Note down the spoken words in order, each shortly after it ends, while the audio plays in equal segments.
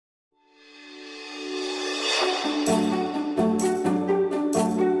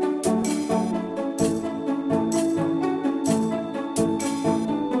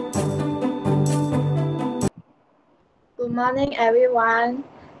Good morning, everyone.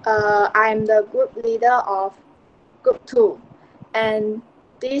 I'm the group leader of Group 2, and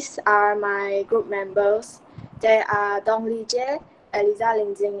these are my group members. They are Dong Li Jie, Eliza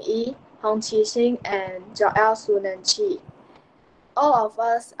Lin Jing Yi, Hong Qi Xing, and Joel Su Nen Chi. All of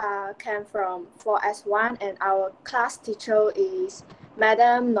us came from 4S1, and our class teacher is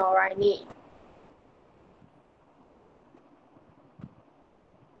Madam Noraini.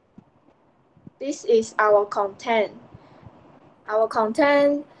 This is our content. Our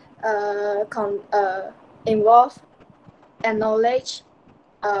content involve acknowledge,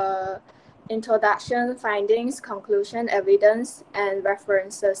 introduction, findings, conclusion, evidence, and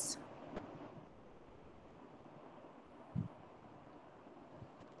references.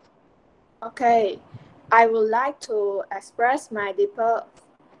 Okay, I would like to express my deeper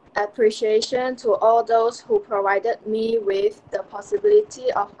appreciation to all those who provided me with the possibility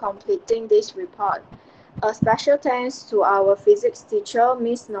of completing this report. A special thanks to our physics teacher,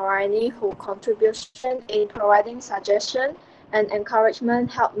 Ms. Noraini, whose contribution in providing suggestions and encouragement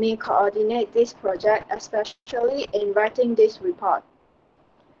helped me coordinate this project, especially in writing this report.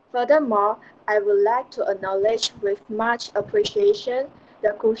 Furthermore, I would like to acknowledge with much appreciation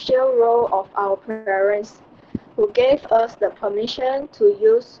the crucial role of our parents, who gave us the permission to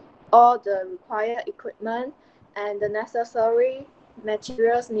use all the required equipment and the necessary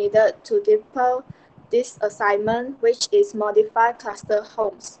materials needed to develop this assignment, which is modified cluster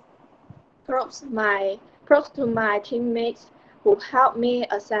homes. Props to my teammates who helped me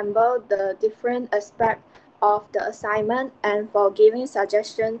assemble the different aspects of the assignment and for giving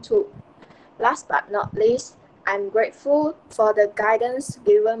suggestions too. Last but not least, I'm grateful for the guidance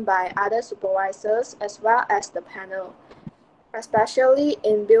given by other supervisors as well as the panel, especially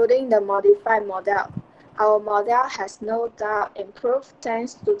in building the modified model. Our model has no doubt improved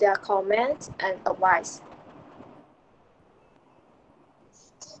thanks to their comments and advice.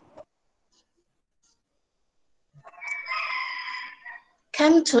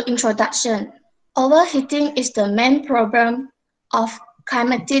 Come to introduction. Overheating is the main problem of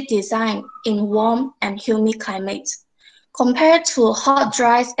climatic design in warm and humid climates. Compared to hot,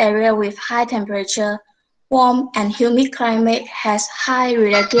 dry area with high temperature, warm and humid climate has high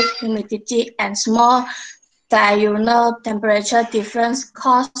relative humidity and small diurnal temperature difference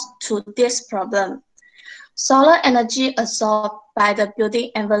caused to this problem. Solar energy absorbed by the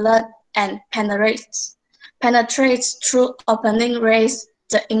building envelope and penetrates through opening raise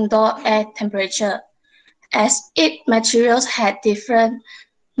the indoor air temperature. As its materials had different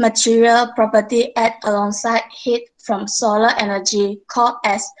material property add alongside heat from solar energy called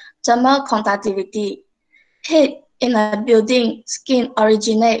as thermal conductivity. Heat in a building skin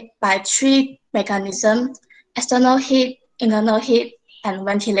originates by three mechanisms: external heat, internal heat, and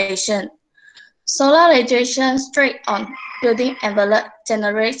ventilation. Solar radiation straight on building envelope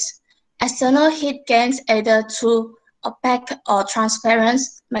generates external heat gains either through opaque or transparent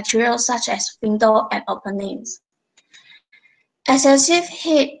materials such as windows and openings. Excessive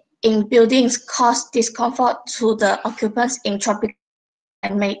heat in buildings causes discomfort to the occupants in tropical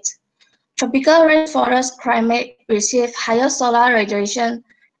climate. Tropical rainforest climate receive higher solar radiation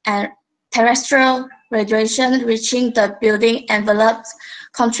and terrestrial radiation reaching the building envelopes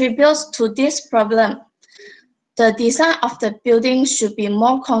contributes to this problem. The design of the building should be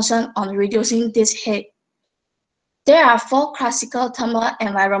more concerned on reducing this heat. There are four classical thermal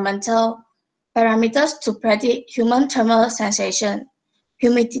environmental parameters to predict human thermal sensation: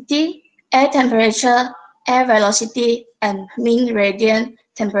 humidity, air temperature, air velocity, and mean radiant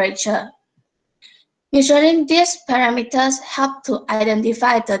temperature. Measuring these parameters help to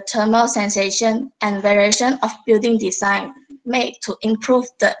identify the thermal sensation and variation of building design made to improve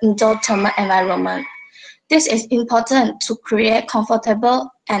the indoor thermal environment. This is important to create comfortable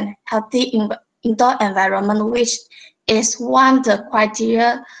and healthy indoor environment, which is one of the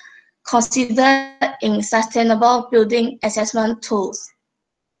criteria considered in sustainable building assessment tools.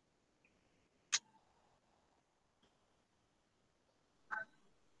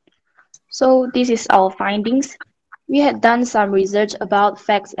 So this is our findings. We had done some research about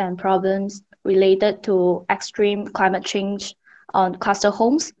facts and problems related to extreme climate change on cluster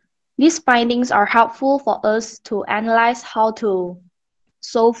homes. These findings are helpful for us to analyze how to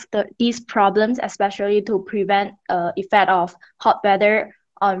solve these problems, especially to prevent effect of hot weather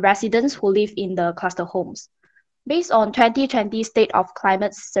on residents who live in the cluster homes. Based on 2020 State of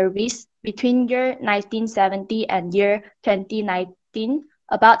Climate Service, between year 1970 and year 2019,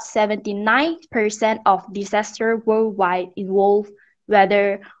 about 79% of disasters worldwide involve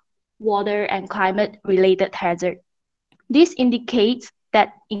weather, water, and climate-related hazards. This indicates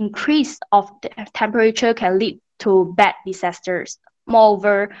that increase of the temperature can lead to bad disasters.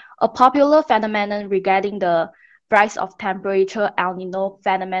 Moreover, a popular phenomenon regarding the rise of temperature El Nino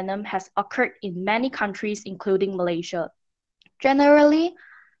phenomenon has occurred in many countries, including Malaysia. Generally,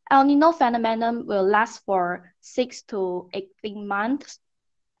 El Nino phenomenon will last for 6 to 18 months.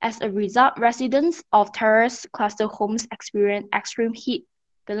 As a result, residents of terrace cluster homes experience extreme heat.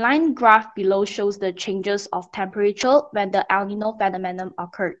 The line graph below shows the changes of temperature when the El Nino phenomenon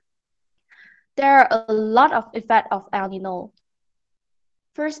occurred. There are a lot of effects of El Nino.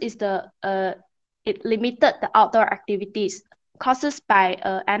 First is it limited the outdoor activities caused by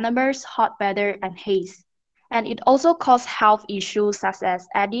animals, hot weather, and haze. And it also caused health issues such as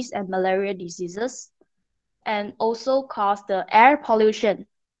Aedes and malaria diseases, and also caused the air pollution.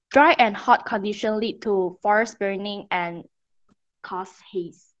 Dry and hot conditions lead to forest burning and cause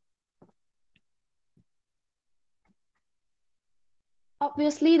haze.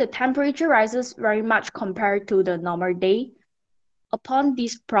 Obviously, the temperature rises very much compared to the normal day. Upon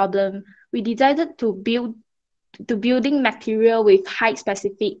this problem, we decided to building material with high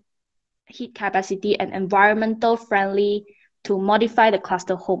specific heat capacity and environmental friendly to modify the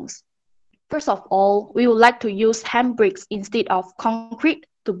cluster homes. First of all, we would like to use hand bricks instead of concrete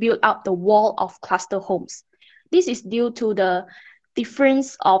to build out the wall of cluster homes. This is due to the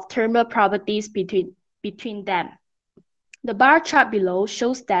difference of thermal properties between them. The bar chart below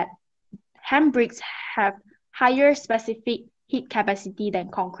shows that hand bricks have higher specific heat capacity than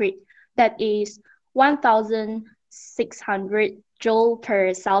concrete, that is 1,600 joule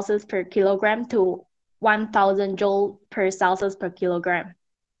per Celsius per kilogram to 1,000 joule per Celsius per kilogram.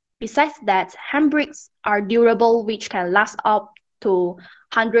 Besides that, hand bricks are durable, which can last up to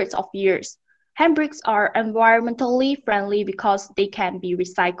hundreds of years. Hand bricks are environmentally friendly because they can be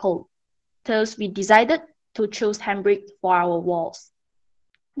recycled. Thus, we decided to choose hand bricks for our walls.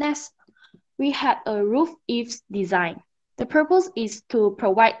 Next, we had a roof eaves design. The purpose is to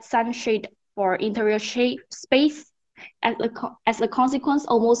provide sunshade for interior space. As a consequence,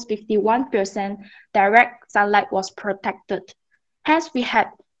 almost 51% direct sunlight was protected. Hence, we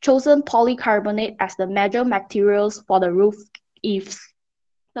had chosen polycarbonate as the major materials for the roof eaves.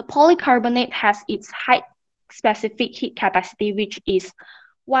 The polycarbonate has its high specific heat capacity, which is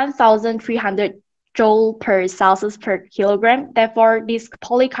 1,300 joule per Celsius per kilogram. Therefore, this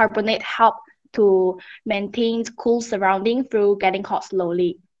polycarbonate helps to maintain cool surrounding through getting hot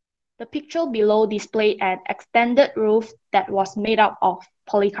slowly. The picture below displays an extended roof that was made up of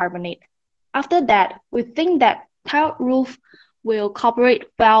polycarbonate. After that, we think that tiled roof will cooperate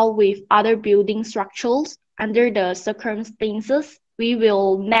well with other building structures. Under the circumstances, we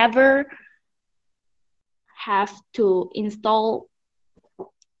will never have to install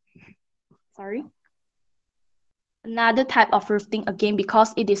another type of roofing again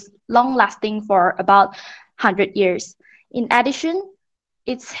because it is long lasting for about 100 years. In addition,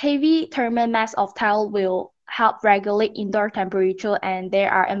 its heavy thermal mass of tile will help regulate indoor temperature and they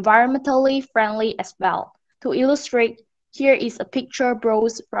are environmentally friendly as well. To illustrate, here is a picture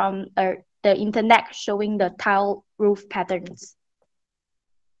browsed from the internet showing the tile roof patterns.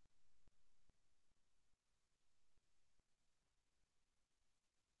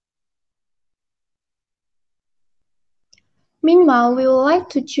 Meanwhile, we would like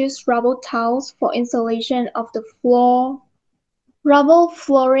to choose rubble tiles for installation of the floor. Rubble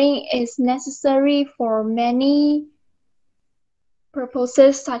flooring is necessary for many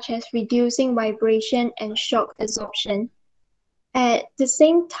purposes such as reducing vibration and shock absorption. At the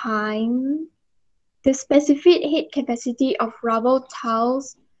same time, the specific heat capacity of rubble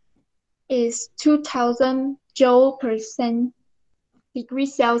tiles is 2,000 joule per degree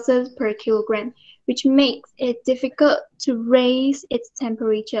Celsius per kilogram, which makes it difficult to raise its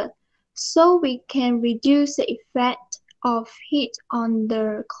temperature. So we can reduce the effect of heat on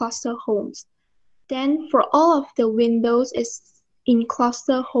the cluster homes. Then for all of the windows in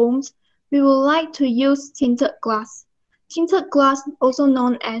cluster homes, we would like to use tinted glass. Tinted glass, also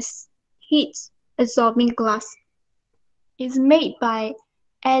known as heat-absorbing glass, is made by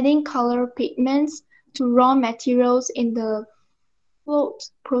adding color pigments to raw materials in the float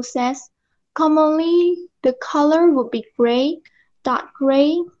process. Commonly, the color would be gray, dark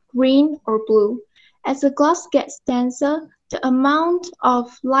gray, green, or blue. As the glass gets denser, the amount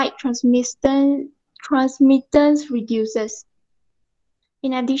of light transmittance reduces.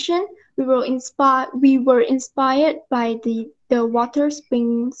 In addition, we were inspired by the water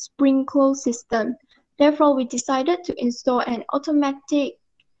sprinkler system. Therefore, we decided to install an automatic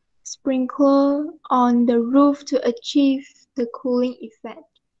sprinkler on the roof to achieve the cooling effect.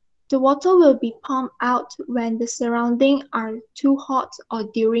 The water will be pumped out when the surroundings are too hot or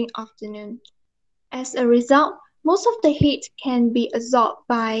during afternoon. As a result, Most of the heat can be absorbed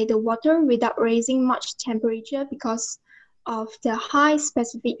by the water without raising much temperature because of the high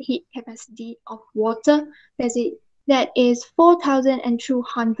specific heat capacity of water that is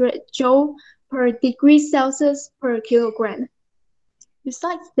 4,200 joule per degree Celsius per kilogram.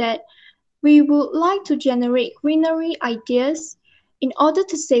 Besides that, we would like to generate greenery ideas. In order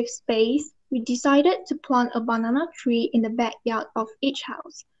to save space, we decided to plant a banana tree in the backyard of each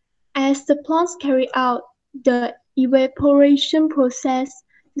house. As the plants carry out the evaporation process,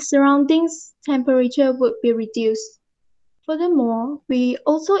 the surroundings temperature would be reduced. Furthermore, we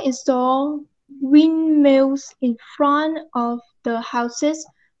also install windmills in front of the houses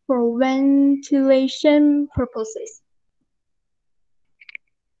for ventilation purposes.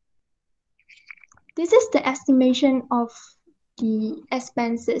 This is the estimation of the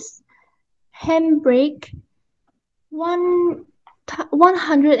expenses. Handbrake,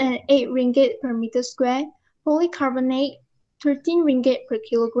 108 ringgit per meter square; polycarbonate, 13 ringgit per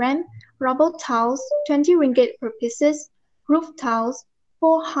kilogram; rubber tiles, 20 ringgit per pieces; roof tiles,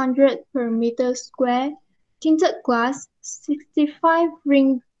 400 per meter square; tinted glass, 65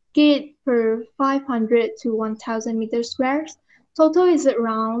 ringgit per 500 to 1,000 meter squares. Total is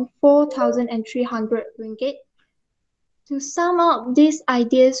around 4,300 ringgit. To sum up these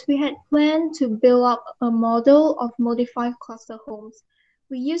ideas, we had planned to build up a model of modified cluster homes.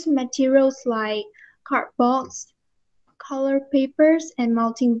 We used materials like cardboards, color papers, and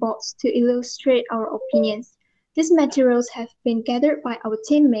mounting boards to illustrate our opinions. These materials have been gathered by our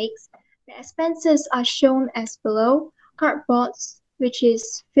teammates. The expenses are shown as below. Cardboards, which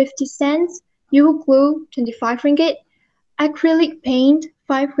is 50 cents, U glue, 25 ringgit, acrylic paint,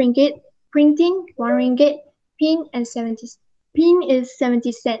 5 ringgit, printing, 1 ringgit, pin and 70 pin is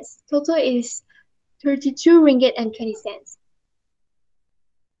 70 cents. Total is 32 ringgit and 20 cents.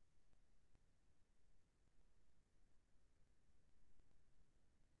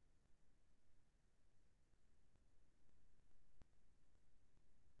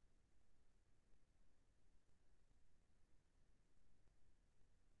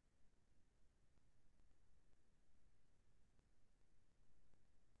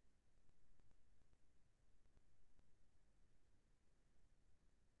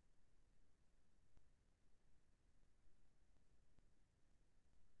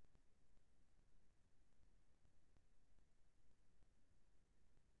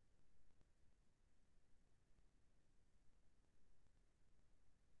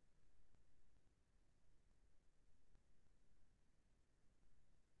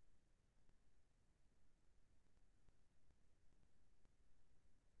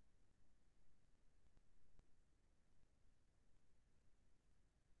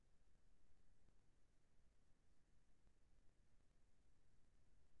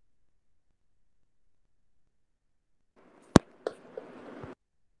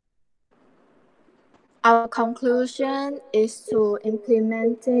 Our conclusion is to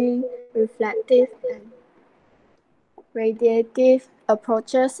implementing reflective and radiative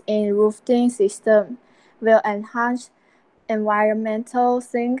approaches in roofing system will enhance environmental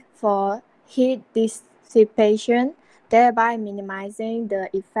sink for heat dissipation, thereby minimizing the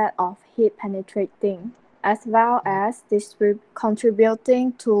effect of heat penetrating, as well as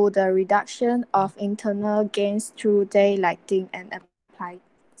contributing to the reduction of internal gains through daylighting and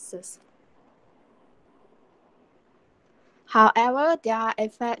appliances. However, their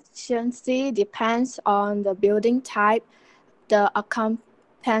efficiency depends on the building type, the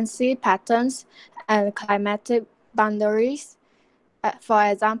occupancy patterns, and climatic boundaries. For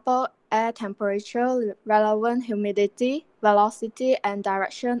example, air temperature, relevant humidity, velocity, and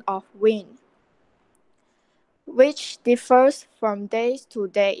direction of wind, which differs from day to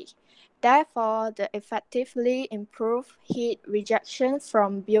day. Therefore, the effectively improve heat rejection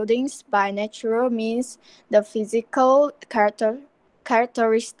from buildings by natural means, the physical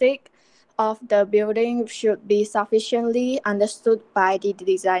characteristic of the building should be sufficiently understood by the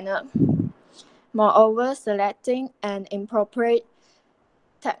designer. Moreover, selecting an inappropriate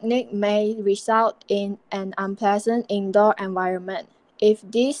technique may result in an unpleasant indoor environment. If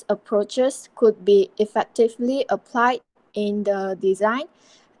these approaches could be effectively applied in the design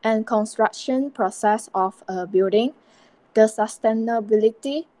and construction process of a building, the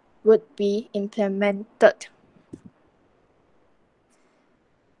sustainability would be implemented.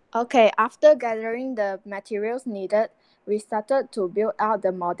 Okay, after gathering the materials needed, we started to build out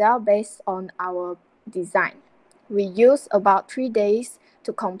the model based on our design. We used about 3 days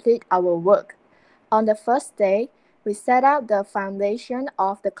to complete our work. On the first day, we set up the foundation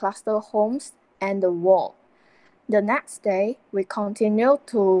of the cluster homes and the wall. The next day, we continued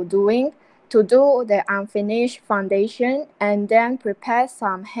to doing to do the unfinished foundation and then prepare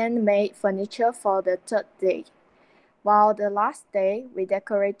some handmade furniture for the third day. While the last day, we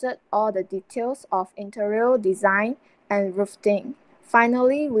decorated all the details of interior design and roofing.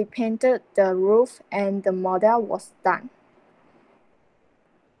 Finally, we painted the roof and the model was done.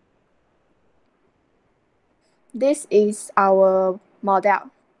 This is our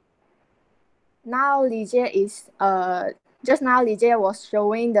model. Now just now Li Jie was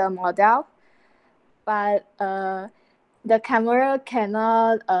showing the model, but the camera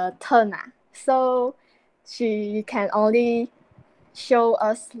cannot turn, so she can only show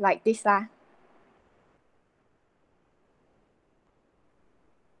us like this lah.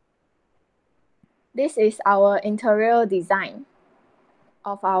 This is our interior design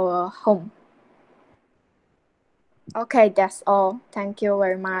of our home. Okay, that's all. Thank you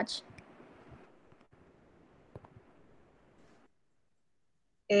very much.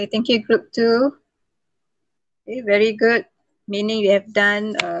 Okay, thank you, Group 2. Okay, very good. Meaning you have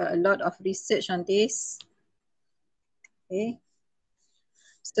done a lot of research on this. Okay.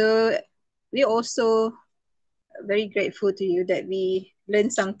 So we also very grateful to you that we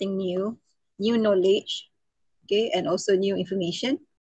learned something new knowledge, okay, and also new information.